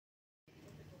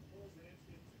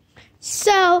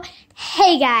So,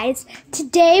 hey guys,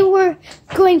 today we're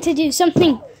going to do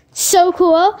something so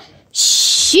cool.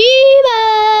 Sheba!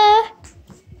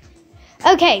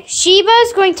 Okay, Sheba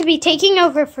is going to be taking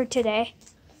over for today.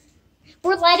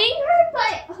 We're letting her,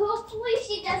 but hopefully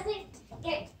she doesn't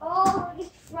get all in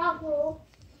trouble.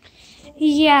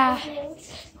 Yeah.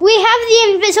 We have the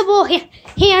invisible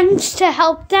hands to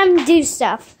help them do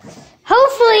stuff.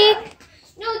 Hopefully.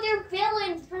 No, they're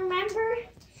villains, remember?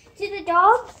 To the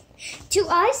dog, to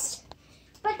us.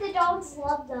 But the dogs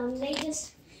love them. They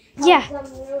just help them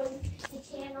ruin the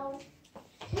channel.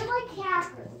 They're like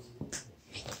hackers.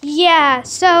 Yeah,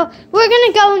 so we're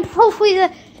going to go and hopefully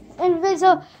the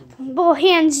invisible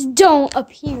hands don't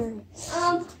appear.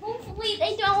 Hopefully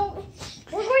they don't.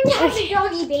 We're going to have a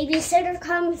doggy babysitter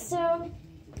come soon.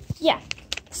 Yeah,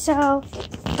 so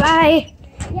bye.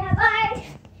 Yeah, bye.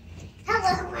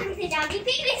 Hello, I'm the doggy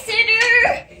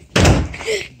babysitter.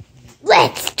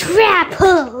 Let's trap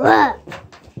her up.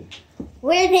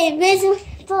 We're the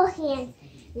invisible hands.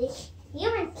 The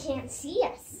humans can't see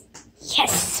us.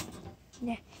 Yes.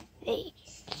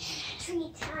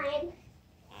 Treat time.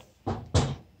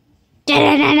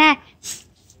 Da-da-da-da.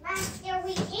 Master,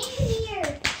 we came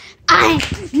here. I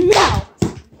know.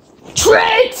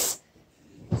 Treats.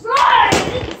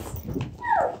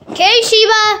 Okay,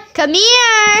 Sheba, come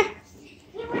here.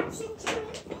 You want some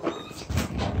treats?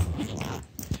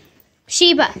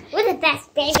 Sheba. We're the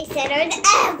best babysitters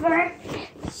ever.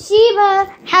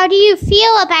 Sheba, how do you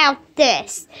feel about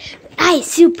this? I'm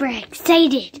super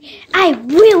excited. I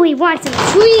really want some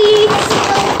treats.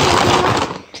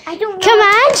 I don't know. Come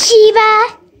on,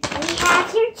 Sheba. We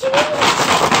have your treats.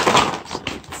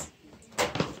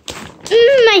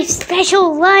 My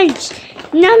special lunch.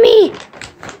 Nummy.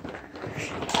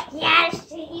 Yes,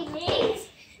 treats.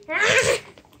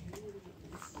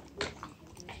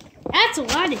 That's a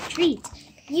lot of treats.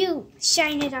 You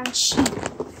shine it on Sheba.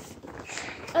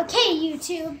 Okay,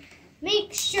 YouTube.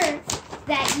 Make sure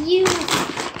that you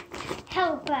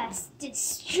help us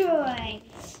destroy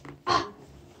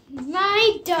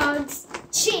my dog's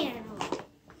channel.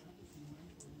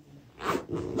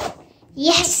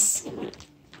 Yes.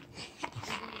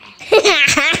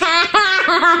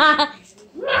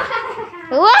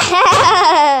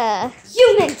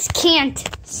 Humans can't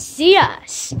see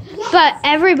us, but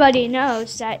everybody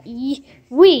knows that we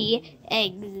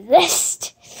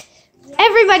exist.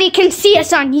 Everybody can see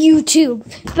us on YouTube,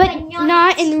 but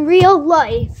not in real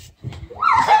life.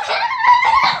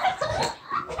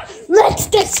 Let's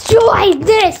destroy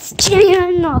this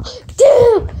channel.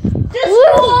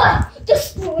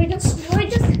 Destroy.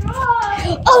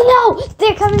 Oh no,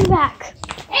 they're coming back.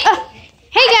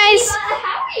 Hey guys.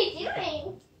 How are you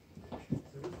doing?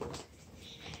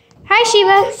 Hi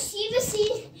Sheba. Sheba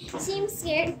seems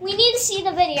scared. We need to see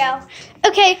the video.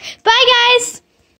 Okay, bye guys.